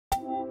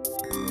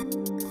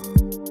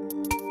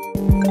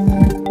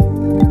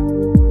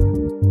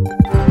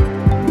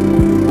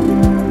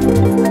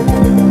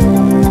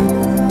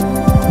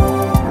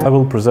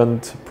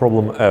present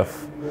problem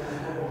F.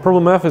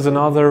 Problem F is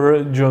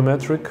another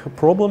geometric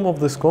problem of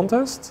this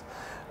contest,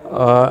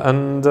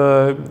 and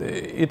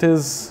it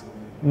is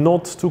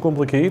not too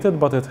complicated,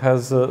 but it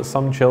has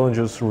some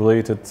challenges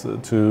related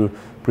to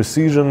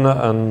precision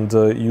and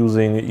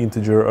using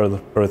integer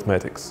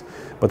arithmetics.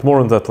 But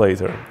more on that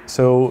later.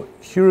 So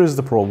here is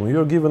the problem.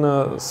 You're given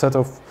a set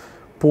of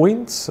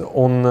points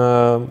on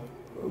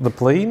the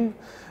plane,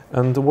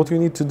 and what you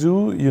need to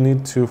do, you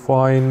need to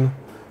find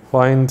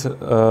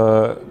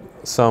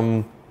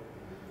some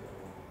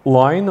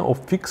line of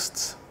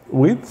fixed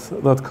width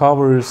that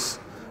covers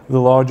the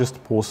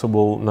largest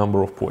possible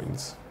number of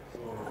points.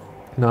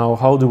 Now,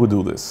 how do we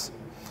do this?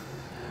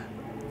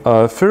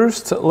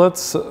 First,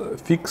 let's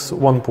fix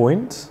one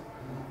point,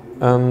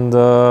 and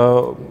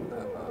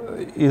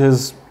it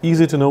is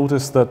easy to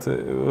notice that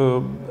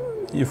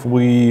if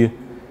we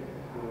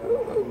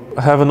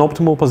have an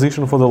optimal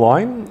position for the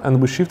line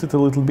and we shift it a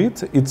little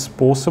bit, it's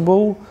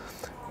possible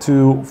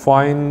to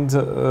find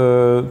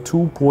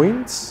 2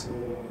 points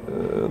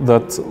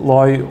that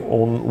lie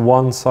on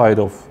one side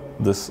of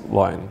this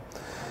line.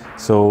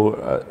 So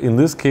in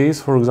this case,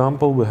 for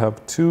example, we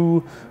have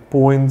 2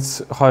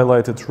 points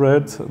highlighted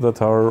red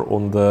that are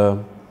on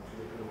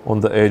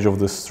the edge of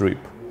the strip.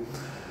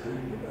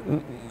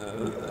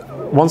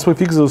 Once we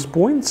fix those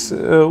points,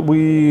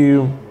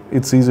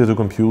 it's easy to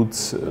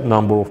compute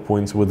number of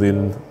points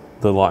within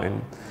the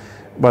line.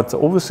 But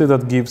obviously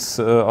that gives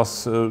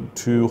us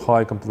too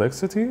high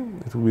complexity.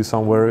 It will be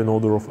somewhere in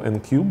order of n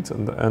cubed,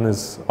 and n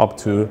is up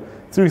to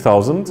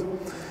 3000.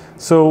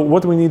 So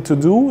what we need to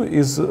do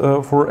is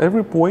for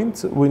every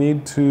point we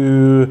need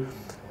to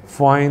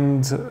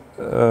find,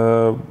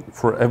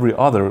 for every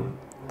other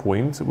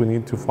point, we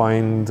need to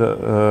find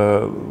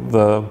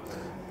the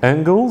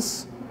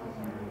angles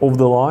of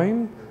the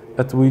line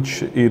at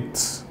which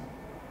it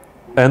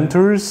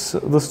enters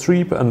the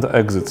strip and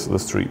exits the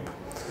strip.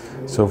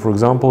 So for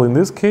example, in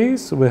this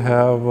case we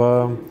have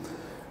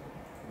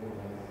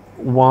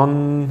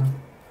one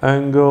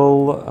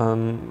angle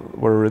and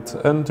where it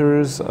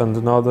enters and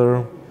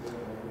another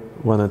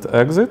when it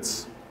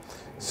exits.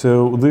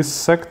 So this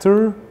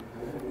sector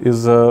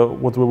is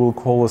what we will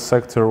call a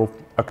sector of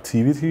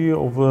activity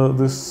of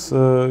this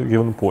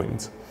given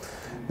point.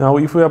 Now,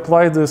 if we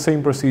apply the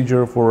same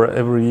procedure for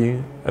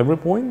every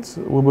point,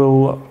 we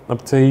will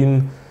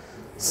obtain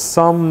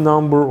some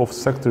number of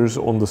sectors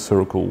on the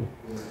circle.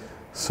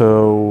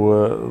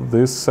 So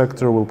this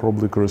sector will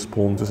probably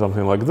correspond to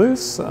something like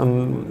this,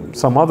 and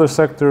some other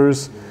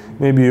sectors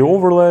may be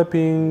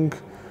overlapping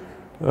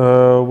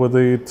with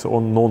it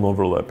or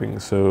non-overlapping.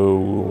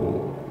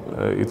 So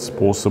it's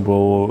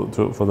possible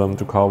for them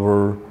to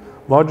cover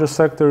larger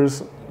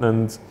sectors,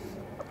 and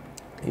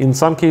in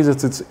some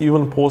cases it's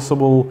even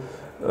possible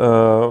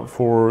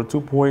for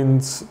 2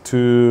 points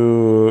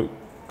to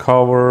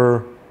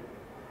cover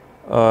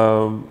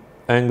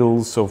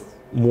angles of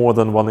more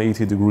than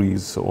 180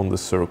 degrees on the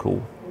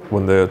circle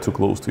when they are too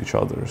close to each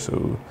other.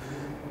 So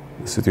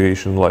a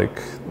situation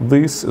like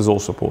this is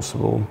also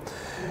possible.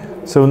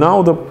 So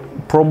now the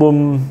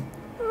problem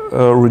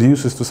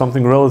reduces to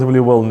something relatively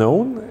well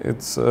known.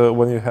 It's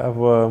when you have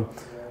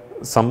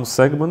some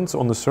segments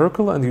on the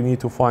circle and you need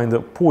to find a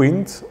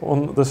point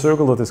on the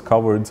circle that is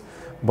covered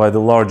by the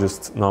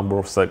largest number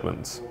of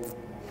segments.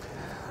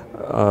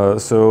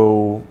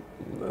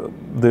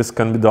 This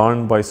can be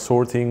done by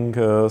sorting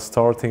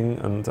starting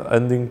and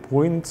ending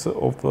points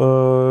of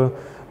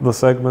the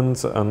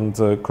segments and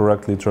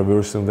correctly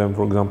traversing them,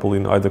 for example,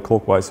 in either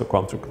clockwise or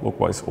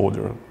counterclockwise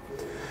order.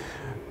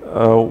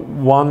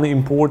 One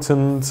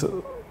important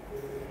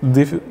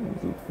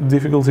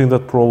difficulty in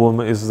that problem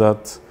is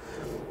that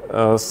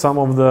some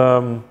of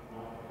the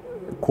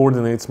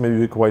coordinates may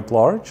be quite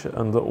large,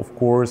 and of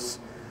course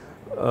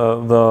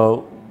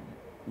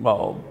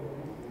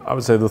I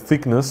would say the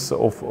thickness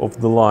of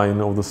the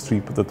line of the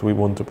strip that we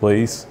want to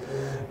place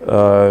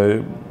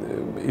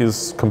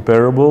is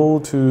comparable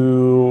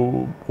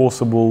to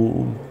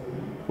possible,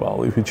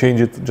 well, if we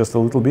change it just a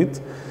little bit,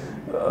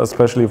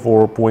 especially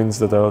for points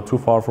that are too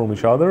far from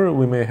each other,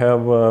 we may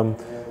have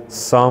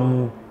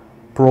some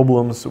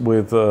problems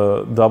with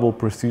double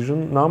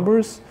precision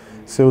numbers.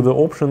 So the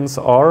options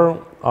are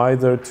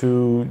either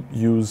to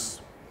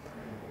use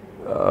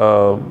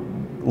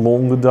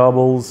long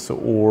doubles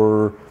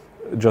or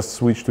just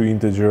switch to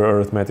integer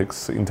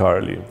arithmetics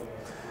entirely.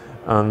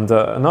 And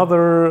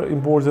another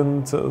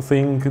important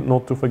thing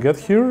not to forget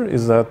here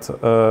is that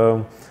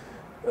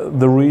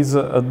there is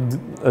a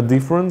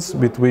difference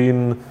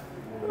between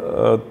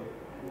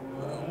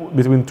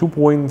 2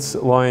 points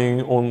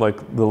lying on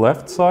like the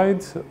left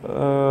side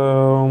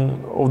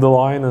of the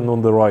line and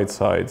on the right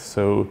side.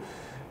 So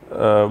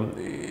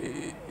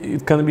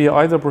it can be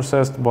either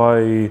processed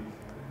by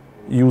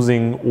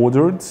using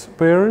ordered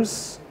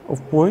pairs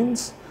of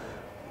points.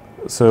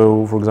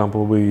 So, for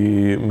example,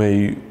 we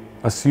may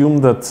assume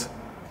that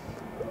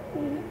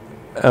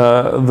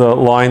the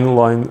line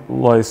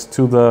lies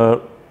to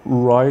the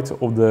right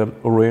of the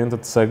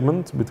oriented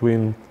segment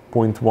between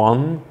point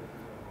 1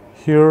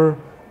 here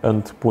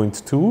and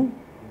point 2.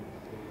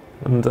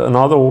 And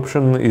another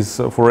option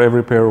is for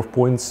every pair of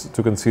points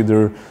to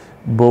consider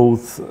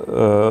both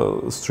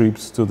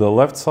strips to the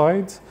left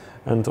side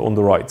and on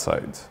the right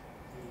side.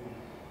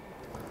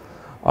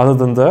 Other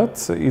than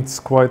that, it's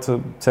quite a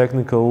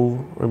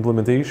technical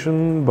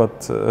implementation,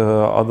 but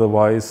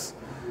otherwise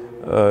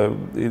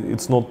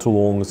it's not too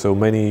long. So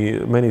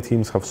many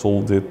teams have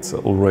solved it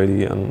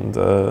already, and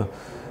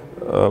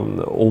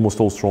almost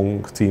all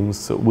strong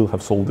teams will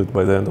have solved it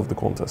by the end of the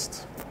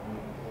contest.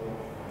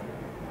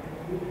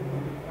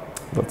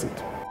 That's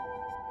it.